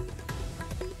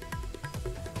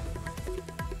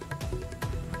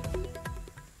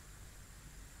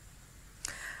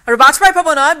আৰু বাজপেয়ী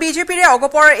ভৱনত বিজেপিৰে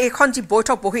অগপৰ এখন যি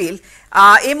বৈঠক বহিল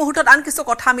এই মুহূৰ্তত আন কিছু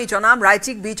কথা আমি জনাম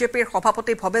ৰাজ্যিক বিজেপিৰ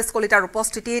সভাপতি ভৱেশ কলিতাৰ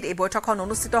উপস্থিতিত এই বৈঠকখন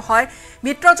অনুষ্ঠিত হয়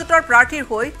মিত্ৰজোঁটৰ প্ৰাৰ্থীৰ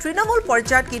হৈ তৃণমূল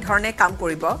পৰ্যায়ত কি ধৰণে কাম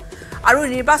কৰিব আৰু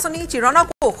নিৰ্বাচনী চিৰণ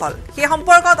কৌশল সেই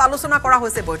সম্পৰ্কত আলোচনা কৰা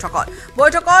হৈছে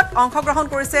বৈঠকত অংশগ্ৰহণ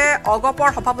কৰিছে অগপৰ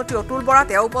সভাপতি অতুল বৰা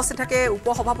তেওঁ উপস্থিত থাকে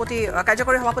উপসভাপতি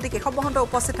কাৰ্যকৰী সভাপতি কেশৱ মহন্ত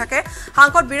উপস্থিত থাকে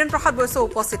সাংসদ বীৰেন্দ্ৰ প্ৰসাদ বৈশ্য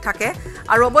উপস্থিত থাকে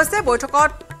আৰু অৱশ্যে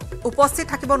বৈঠকত উপস্থিত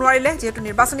থাকিব নোৱাৰিলে যেহেতু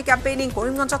নিৰ্বাচনী কেম্পেইনিং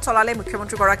কৰিমগঞ্জত চলালে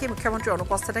মুখ্যমন্ত্ৰী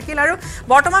অনুপস্থিত থাকিল আৰু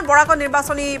বৰ্তমান বৰাকত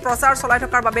নিৰ্বাচনী প্ৰচাৰ চলাই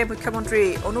থকাৰ বাবে মুখ্যমন্ত্ৰী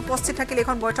অনুপস্থিত থাকিল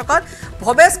এখন বৈঠকত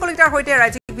ভৱেশ কলিতাৰ সৈতে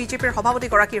ৰাজ্যিক বিজেপিৰ সভাপতি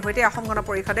গৰাকীৰ সৈতে অসম গণ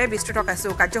পৰিষদে বিস্তৃত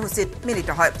কাৰ্যসূচীত মিলিত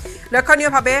হয়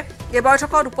লক্ষণীয়ভাৱে এই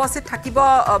বৈঠকত উপস্থিত থাকিব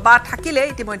বা থাকিলে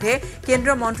ইতিমধ্যে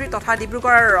কেন্দ্ৰীয় মন্ত্ৰী তথা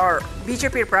ডিব্ৰুগড়ৰ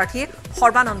বিজেপিৰ প্ৰাৰ্থী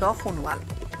সৰ্বানন্দ সোণোৱাল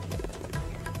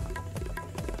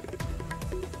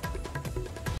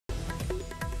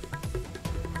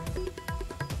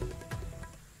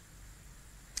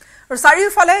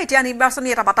চাৰিওফালে এতিয়া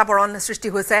নিৰ্বাচনী এটা বাতাবৰণ সৃষ্টি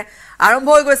হৈছে আৰম্ভ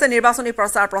হৈ গৈছে নিৰ্বাচনী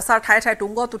প্ৰচাৰ ঠায়ে ঠায়ে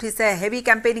তুংগত উঠিছে হেভি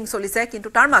কেম্পেইনিং চলিছে কিন্তু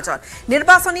তাৰ মাজত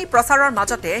নিৰ্বাচনী প্ৰচাৰৰ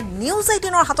মাজতে নিউজ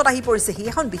 18ৰ হাতত আহি পৰিছে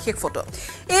এখন বিশেষ ফটো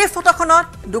এই ফটোখনত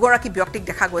দুগৰাকী ব্যক্তিক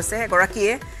দেখা গৈছে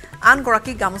এগৰাকীয়ে আন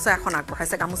গৰাকী গামোচা এখন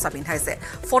আগবঢ়াইছে গামোচা পিন্ধাইছে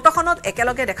ফটোখনত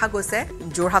একেলগে দেখা গৈছে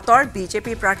যোৰহাটৰ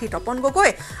বিজেপি প্ৰাৰ্থী তপন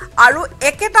গগৈ আৰু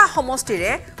একেটা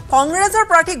সমষ্টিৰে কংগ্ৰেছৰ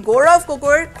প্ৰাৰ্থী গৌৰৱ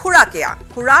গগৈৰ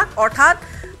খুৰাক অৰ্থাৎ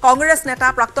কংগ্ৰেছ নেতা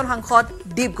প্ৰাক্তন সাংসদ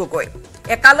দীপ গগৈ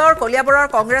একালৰ কলিয়াবৰৰ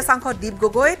কংগ্ৰেছ সাংসদ দীপ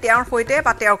গগৈ তেওঁৰ সৈতে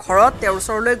বা তেওঁৰ ঘৰত তেওঁৰ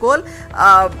ওচৰলৈ গ'ল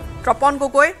তপন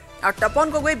গগৈ আৰু তপন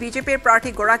গগৈ বিজেপিৰ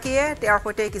প্ৰাৰ্থী গৰাকীয়ে তেওঁৰ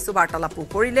সৈতে কিছু বাৰ্তালাপো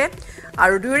কৰিলে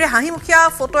আৰু দুয়োৰে হাঁহিমুখীয়া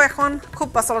ফটো এখন খুব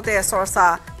পাছলতে চৰ্চা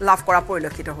লাভ কৰা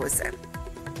পৰিলক্ষিত হৈছে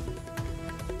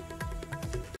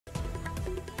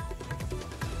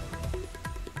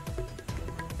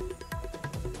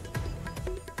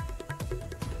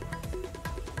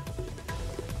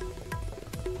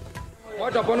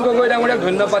মই তপন গগৈ ডাঙৰীয়াক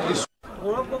ধন্যবাদ দিছোঁ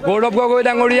গৌৰৱ গগৈ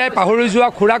ডাঙৰীয়াই পাহৰি যোৱা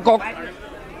খুৰাকক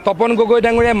তপন গগৈ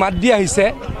ডাঙৰীয়াই মাত দি আহিছে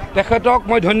তেখেতক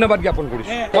মই ধন্যবাদ জ্ঞাপন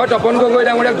কৰিছোঁ মই তপন গগৈ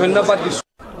ডাঙৰীয়াক ধন্যবাদ দিছোঁ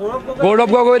গৌৰৱ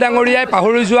গগৈ ডাঙৰীয়াই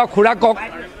পাহৰি যোৱা খুৰাকক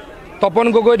তপন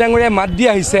গগৈ ডাঙৰীয়াই মাত দি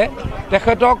আহিছে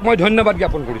তেখেতক মই ধন্যবাদ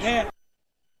জ্ঞাপন কৰিছোঁ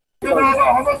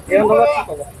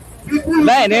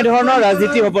এনেধৰণৰ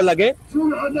ৰাজনীতি হ'ব লাগে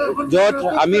য'ত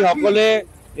আমি সকলোৱে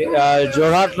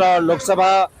যোৰহাট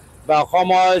লোকসভা বা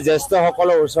অসমৰ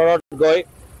জ্যেষ্ঠসকলৰ ওচৰত গৈ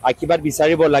আশীৰ্বাদ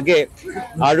বিচাৰিব লাগে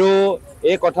আৰু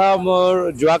এই কথা মোৰ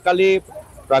যোৱাকালি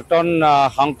প্ৰাক্তন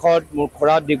সাংসদ মোৰ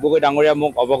খুৰা ডিগবগৈ ডাঙৰীয়া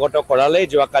মোক অৱগত কৰালেই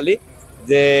যোৱাকালি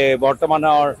যে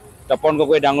বৰ্তমানৰ তপন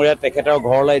গগৈ ডাঙৰীয়া তেখেতৰ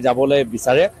ঘৰলৈ যাবলৈ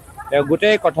বিচাৰে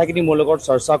গোটেই কথাখিনি মোৰ লগত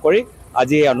চৰ্চা কৰি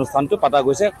আজি এই অনুষ্ঠানটো পতা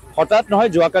গৈছে হঠাৎ নহয়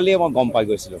যোৱাকালিয়ে মই গম পাই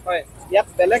গৈছিলোঁ ইয়াত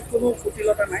বেলেগ কোনো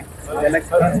কুটিলতা নাই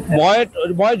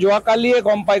মই যোৱাকালিয়ে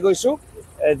গম পাই গৈছোঁ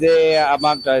যে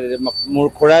আমাক মোৰ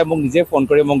খুৰাই মোক নিজে ফোন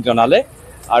কৰি মোক জনালে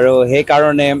আৰু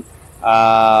সেইকাৰণে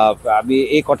আমি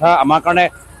এই কথা আমাৰ কাৰণে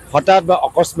হঠাৎ বা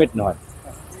অকস্মিত নহয়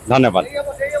ধন্যবাদ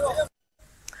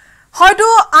হয়তো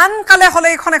আনকালে হলে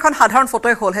এখন সাধাৰণ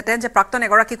ফটোই হলহেঁতেন যে প্ৰাক্তন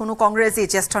এগৰাকী কোনো কংগ্ৰেছী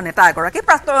জ্যেষ্ঠ নেতা এগৰাকী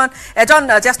প্ৰাক্তন এজন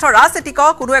জ্যেষ্ঠ ৰাজনীতিক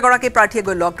কোনো এগৰাকী প্ৰাৰ্থীয়ে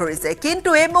গৈ লগ ধৰিছে কিন্তু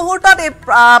এই মুহূৰ্তত এই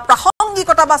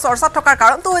প্ৰাসংগিকতা বা চৰ্চাত থকাৰ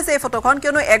কাৰণটো হৈছে এই ফটোখন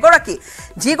কিয়নো এগৰাকী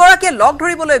যিগৰাকীয়ে লগ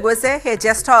ধৰিবলৈ গৈছে সেই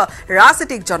জ্যেষ্ঠ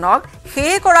ৰাজনীতিকজনক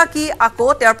সেইগৰাকী আকৌ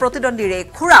তেওঁৰ প্ৰতিদ্বন্দ্বীৰে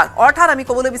খুৰাক অৰ্থাৎ আমি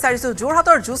ক'বলৈ বিচাৰিছোঁ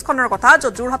যোৰহাটৰ যুঁজখনৰ কথা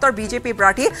য'ত যোৰহাটৰ বিজেপি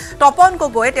প্ৰাৰ্থী তপন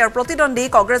গগৈ তেওঁৰ প্ৰতিদ্বন্দ্বী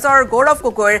কংগ্ৰেছৰ গৌৰৱ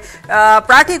গগৈৰ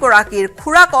প্ৰাৰ্থীগৰাকীৰ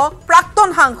খুৰাকক প্ৰাক্তন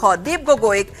সাংসদ দীপ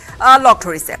গগৈক লগ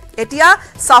ধৰিছে এতিয়া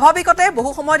স্বাভাৱিকতে বহু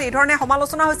সময়ত এই ধৰণে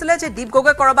সমালোচনা হৈছিল যে দীপ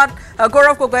গগৈ কৰবাত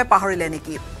গৌৰৱ গগৈ পাহৰিলে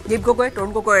নেকি দীপ গগৈ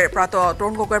তৰুণ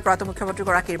গগৈৰ প্ৰাত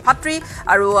মুখ্যমন্ত্ৰীগৰাকীৰ ভাতৃ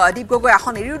আৰু দীপ গগৈ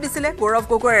আসন এৰিও দিছিলে গৌৰৱ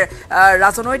গগৈৰ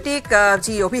ৰাজনৈতিক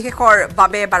যি অভিষেকৰ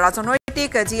বাবে বা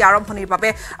ৰাজনৈতিক যি আৰম্ভণিৰ বাবে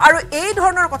আৰু এই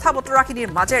ধৰণৰ কথা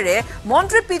বতৰাখিনিৰ মাজেৰে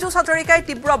মন্ত্ৰী পীযুষ হাজৰিকাই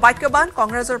তীব্ৰ বাক্যবান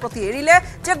কংগ্ৰেছৰ প্ৰতি এৰিলে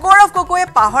যে গৌৰৱ গগৈয়ে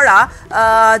পাহৰা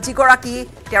যিগৰাকী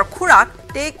তেওঁৰ খুৰাক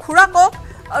এই খুৰাকক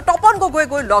তপন গগৈ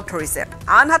গৈ লগ ধৰিছে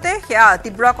আনহাতে সেয়া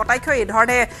তীব্ৰ কটাক্ষ এই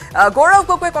ধৰণে গৌৰৱ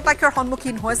গগৈ কটাক্ষৰ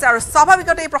সন্মুখীন হৈছে আৰু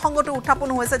স্বাভাৱিকতে এই প্ৰসংগটো উত্থাপন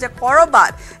হৈছে যে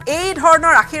কৰবাত এই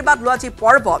ধৰণৰ আশীৰ্বাদ লোৱা যি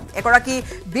পৰ্ব এগৰাকী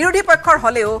বিৰোধী পক্ষৰ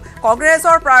হলেও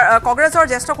কংগ্ৰেছৰ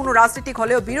জ্যেষ্ঠ কোনো ৰাজনীতিক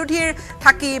হলেও বিৰোধীৰ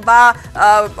থাকি বা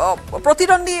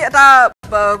প্ৰতিদ্বন্দ্বী এটা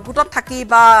গোটত থাকি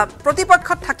বা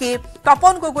প্ৰতিপক্ষত থাকি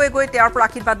তপন গগৈ গৈ তেওঁৰ পৰা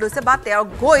আশীৰ্বাদ লৈছে বা তেওঁ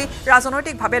গৈ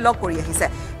ৰাজনৈতিকভাৱে লগ কৰি আহিছে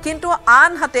কিন্তু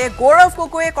আনহাতে গৌৰৱ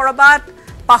গগৈয়ে কৰবাত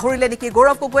পাহৰিলে নেকি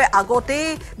গৌৰৱ গগৈ আগতেই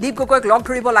দীপ গগৈক লগ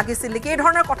ধৰিব লাগিছিল নেকি এই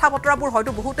ধৰণৰ কথা বতৰাবোৰ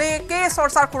হয়তো বহুতেকে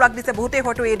চৰ্চাৰ খুৰাক দিছে বহুতেই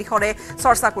হয়তো এই দিশৰে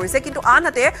চৰ্চা কৰিছে কিন্তু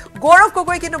আনহাতে গৌৰৱ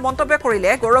গগৈ কিন্তু মন্তব্য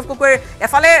কৰিলে গৌৰৱ গগৈৰ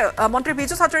এফালে মন্ত্ৰী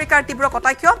পীযুষ হাজৰিকাৰ তীব্ৰ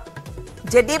কটাক্ষ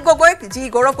যে দীপ গগৈক যি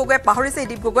গৌৰৱ গগৈ পাহৰিছে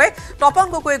দীপ গগৈ তপন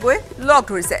গগৈ গৈ লগ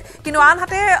ধৰিছে কিন্তু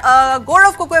আনহাতে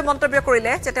গৌৰৱ গগৈ মন্তব্য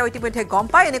কৰিলে যে তেওঁ ইতিমধ্যে গম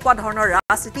পায় এনেকুৱা ধৰণৰ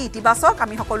ৰাজনীতি ইতিবাচক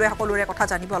আমি সকলোৰে কথা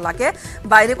জানিব লাগে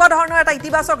বা এনেকুৱা ধৰণৰ এটা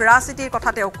ইতিবাচক ৰাজনীতিৰ কথা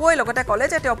তেওঁ কৈ লগতে ক'লে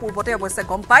যে তেওঁ পূৰ্বতে অৱশ্যে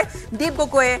গম পায় দীপ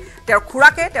গগৈয়ে তেওঁৰ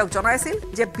খুৰাকে তেওঁক জনাইছিল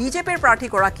যে বিজেপিৰ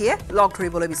প্ৰাৰ্থীগৰাকীয়ে লগ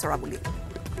ধৰিবলৈ বিচৰা বুলি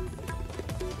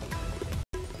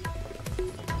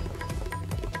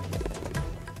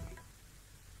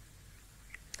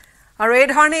আৰু এই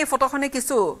ধৰণে এই ফটোখনে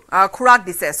কিছু খুৰাক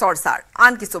দিছে চৰ্চাৰ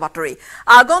আন কিছু বাতৰি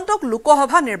আগন্তুক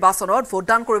লোকসভা নিৰ্বাচনত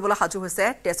ভোটদান কৰিবলৈ সাজু হৈছে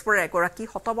তেজপুৰৰ এগৰাকী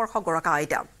শতবৰ্ষ গৰাকা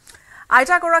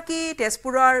আইতাগৰাকী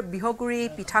তেজপুৰৰ বিহগুৰি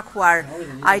পিঠাখোৱাৰ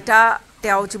আইতা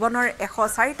তেওঁ জীৱনৰ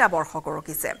 104টা বৰ্ষ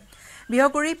গৰকিছে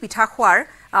বিহগুৰি পিঠাখোৱাৰ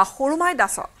সৰুমাই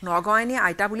দাসক নগাঁৱনী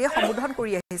আইতা বুলিয়ে সম্বোধন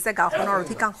কৰি আহিছে গাঁওখনৰ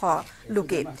অধিকাংশ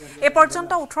লোকে এই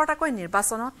পৰ্যন্ত 18টাকৈ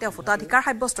নিৰ্বাচনত তেওঁ ভোটাধিকাৰ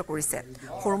সাব্যস্ত কৰিছে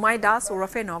সৰুমাই দাস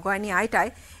ওৰফে নগাঁৱনী আইতাই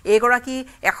এগৰাকী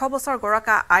 100 বছৰ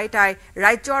গৰাকা আইতাই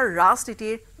ৰাজ্যৰ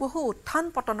ৰাজনীতিৰ বহু উত্থান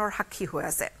পতনৰ সাক্ষী হৈ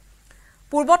আছে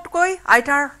পূৰ্বতকৈ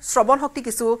আইতাৰ শ্ৰৱণ শক্তি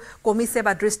কিছু কমিছে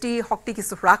বা দৃষ্টি শক্তি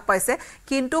কিছু হ্ৰাস পাইছে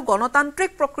কিন্তু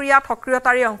গণতান্ত্ৰিক প্ৰক্ৰিয়াত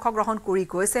সক্ৰিয়তাৰে অংশগ্ৰহণ কৰি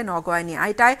গৈছে নগাঁৱনী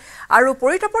আইতাই আৰু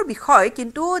পৰিতাপৰ বিষয়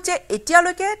কিন্তু যে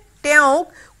এতিয়ালৈকে তেওঁক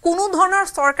কোনো ধৰণৰ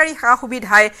চৰকাৰী সা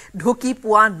সুবিধাই ঢুকি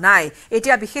পোৱা নাই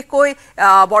এতিয়া বিশেষকৈ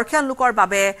বৰ্ষীয়ান লোকৰ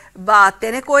বাবে বা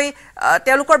তেনেকৈ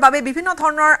তেওঁলোকৰ বাবে বিভিন্ন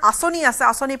ধৰণৰ আঁচনি আছে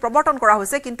আঁচনি প্ৰৱৰ্তন কৰা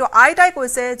হৈছে কিন্তু আইতাই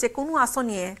কৈছে যে কোনো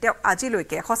আঁচনিয়ে তেওঁ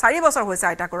আজিলৈকে 104 বছৰ হৈছে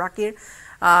আইতাগৰাকীৰ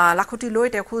লাখুটি লৈ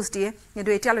তেওঁ খোজ দিয়ে কিন্তু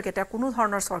এতিয়ালৈকে তেওঁ কোনো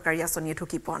ধৰণৰ চৰকাৰী আঁচনিয়ে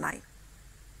ঢুকি পোৱা নাই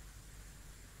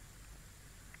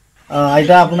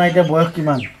আইতা আপোনাৰ এতিয়া বয়স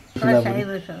কিমান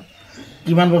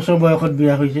কিমান বছৰ বয়সত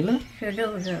বিয়া হৈছিল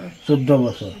 14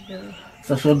 বছৰ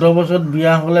 14 বছৰত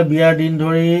বিয়া হ'লে বিয়াৰ দিন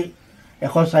ধৰি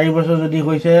 104 বছৰ যদি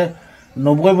হৈছে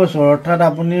 90 বছৰ অৰ্থাৎ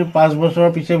আপুনি 5 বছৰৰ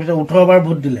পিছে 18 বাৰ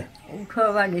ভোট দিলে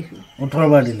 18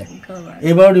 বাৰ দিলে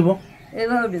এইবাৰো দিব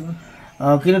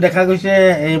কিন্তু দেখা গৈছে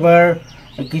এইবাৰ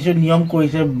কিছু নিয়ম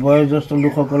কৰিছে বয়োজ্যেষ্ঠ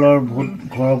লোকসকলৰ ভোট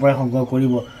ঘৰৰ পৰা সংগ্ৰহ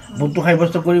কৰিব ভোটটো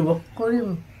সাব্যস্ত কৰিব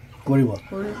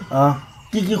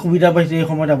কি কি সুবিধা পাইছে এই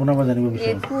সময়ত আপোনাৰ পৰা জানিব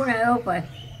বিচাৰিম একো নাইও পায়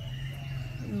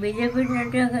বিজেপিৰ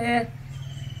নেতাই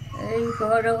এই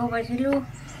ঘৰ এখন পাইছিলোঁ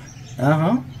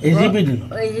এজিপি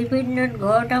দিনত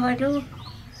ঘৰ এটা পাইছোঁ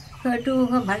সেইটো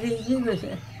ভাগি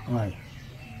গৈছে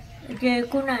এতিয়া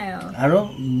একো নাই আৰু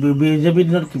বিজেপিৰ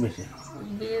দিনত কি পাইছে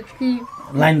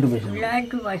লাইনটো পাইছে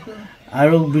লাইনটো পাইছোঁ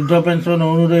আৰু বৃদ্ধ পেঞ্চন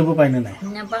অৰুণোদয় এইবোৰ পায়নে নাই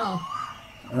নাপাওঁ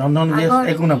ৰন্ধন গেছ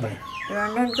একো নাপায়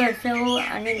ৰন্ধন গেছও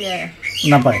আনি দিয়ে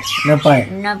নাপায়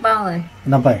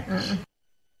নাপায়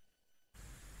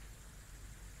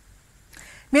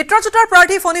মিত্ৰজোঁটৰ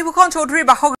প্ৰাৰ্থী ফণীভূষণ চৌধুৰীৰ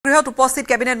বাসগৃহত উপস্থিত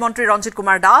কেবিনেট মন্ত্ৰী ৰঞ্জিত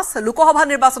কুমাৰ দাস লোকসভা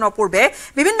নিৰ্বাচনৰ পূৰ্বে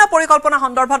বিভিন্ন পৰিকল্পনা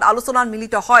সন্দৰ্ভত আলোচনাত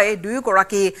মিলিত হয়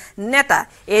দুয়োগৰাকী নেতা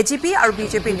এজিপি আৰু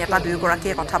বিজেপিৰ নেতা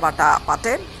দুয়োগৰাকীয়ে কথা-বাৰ্তা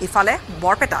পাতে ইফালে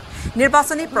বৰপেটাত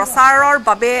নিৰ্বাচনী প্ৰচাৰৰ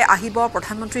বাবে আহিব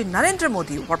প্ৰধানমন্ত্ৰী নৰেন্দ্ৰ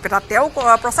মোদী বৰপেটাত তেওঁ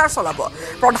প্ৰচাৰ চলাব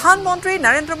প্ৰধানমন্ত্ৰী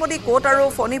নৰেন্দ্ৰ মোদী কোট আৰু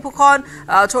ফণীভূষণ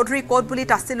চৌধুৰী কোট বুলি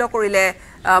তাচ্ছিল্য কৰিলে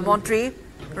মন্ত্ৰী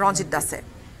ৰঞ্জিত দাসে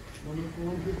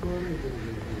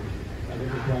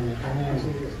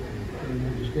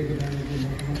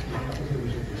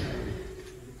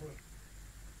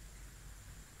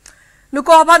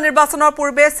লোকসভা নিৰ্বাচনৰ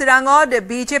পূৰ্বে চিৰাঙত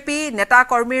বিজেপি নেতা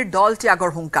কৰ্মীৰ দল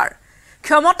ত্যাগৰ হুংকাৰ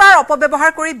ক্ষমতাৰ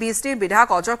অপব্যৱহাৰ কৰি বিজেপিৰ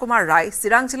বিধায়ক অজয় কুমাৰ ৰায়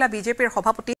চিৰাং জিলা বিজেপিৰ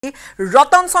সভাপতি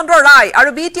ৰতন চন্দ্ৰ ৰায় আৰু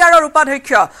বিটিআৰৰ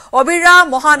উপাধ্যক্ষ অবিৰাম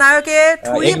মহানায়কে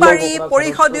থুৰিবাৰী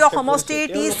পৰিষদীয় সমষ্টিৰ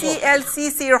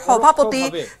টিচিএলচিচিৰ সভাপতি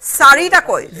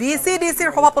চাৰিটাকৈ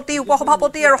ভিচিডিচিৰ সভাপতি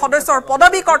উপসভাপতি আৰু সদস্যৰ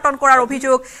পদবী কৰ্তন কৰাৰ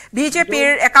অভিযোগ বিজেপিৰ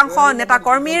একাংশ নেতা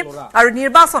কৰ্মীৰ আৰু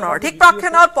নিৰ্বাচনৰ ঠিক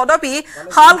প্ৰাক্ষণত পদবী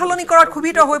হাল সলনি কৰাত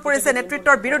ক্ষোভিত হৈ পৰিছে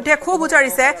নেতৃত্বৰ বিৰুদ্ধে ক্ষোভ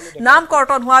উজাৰিছে নাম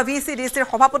কৰ্তন হোৱা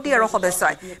ভিচিডিচিৰ সভাপতি আৰু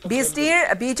সদস্যই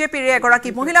বিজেপিৰ এগৰাকী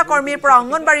মহিলা কৰ্মীৰ পৰা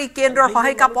অংগনবাড়ী কেন্দ্ৰৰ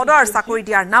সহায়িকা পদৰ চাকৰি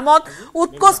দিয়াৰ নামত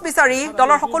উৎকোচ বিচাৰি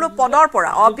দলৰ সকলো পদৰ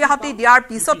পৰা অব্যাহতি দিয়াৰ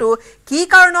পিছতো কি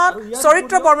কাৰণত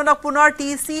চৰিত্ৰ বৰ্মনক পুনৰ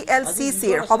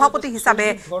টিচিএলচিচিৰ সভাপতি হিচাপে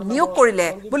নিয়োগ কৰিলে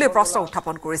বুলি প্ৰশ্ন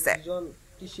উত্থাপন কৰিছে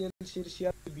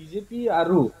বিজেপি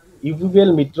আৰু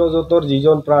ইউপিএল মিত্ৰজোঁটৰ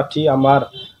যিজন প্ৰাৰ্থী আমাৰ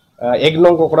 ১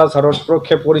 নং কোকৰাঝাৰত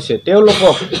প্ৰক্ষেপ কৰিছে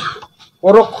তেওঁলোকক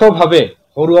পৰোক্ষভাৱে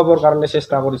হৰুৱাবৰ কাৰণে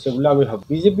চেষ্টা কৰিছে বুলি আমি ভাবোঁ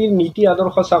বিজেপিৰ নীতি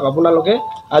আদৰ্শ চাওক আপোনালোকে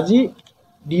আজি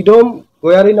দিদম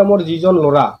গয়াৰী নামৰ যিজন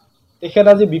ল'ৰা তেখেত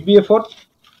আজি বিপিএফত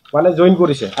মানে জইন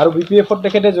কৰিছে আৰু বিপিএফত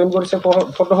তেখেতে জইন কৰিছে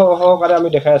ফটো সহকাৰে আমি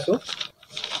দেখাই আছোঁ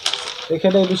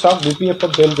তেখেতে এইটো চাওক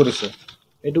বিপিএফত জইন কৰিছে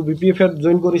এইটো বিপিএফত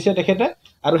জইন কৰিছে তেখেতে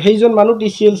আৰু সেইজন মানুহ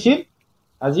টিচিএলচিৰ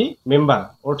আজি মেম্বাৰ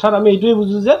অৰ্থাৎ আমি এইটোৱে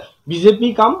বুজো যে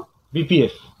বিজেপি কাম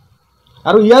বিপিএফ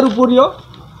আৰু ইয়াৰ উপৰিও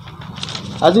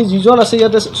আজি যিজন আছে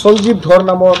ইয়াতে সঞ্জীৱ ধৰ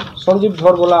নামৰ সঞ্জীৱ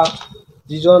ধৰ বোলা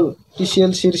যিজন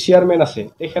টিচিএলচিৰ চেয়াৰমেন আছে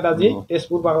তেখেত আজি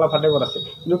তেজপুৰ বাংলা ফাটেকত আছে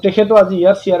কিন্তু তেখেতো আজি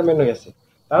ইয়াৰ চেয়াৰমেন হৈ আছে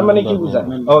তাৰ মানে কি বুজায়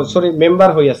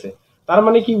মেম্বাৰ হৈ আছে তাৰ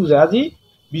মানে কি বুজায় আজি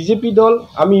বিজেপি দল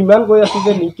আমি ইমান কৈ আছো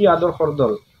যে নীতি আদৰ্শৰ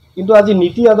দল কিন্তু আজি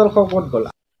নীতি আদৰ্শ ক'ত গ'ল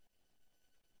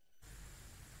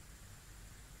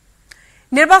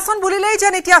নিৰ্বাচন বুলিলেই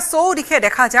যেন এতিয়া চৌদিশে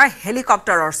দেখা যায়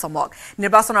হেলিকপ্টাৰৰ চমক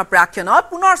নিৰ্বাচনৰ প্ৰাক্ষণত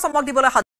পুনৰ চমক দিবলৈ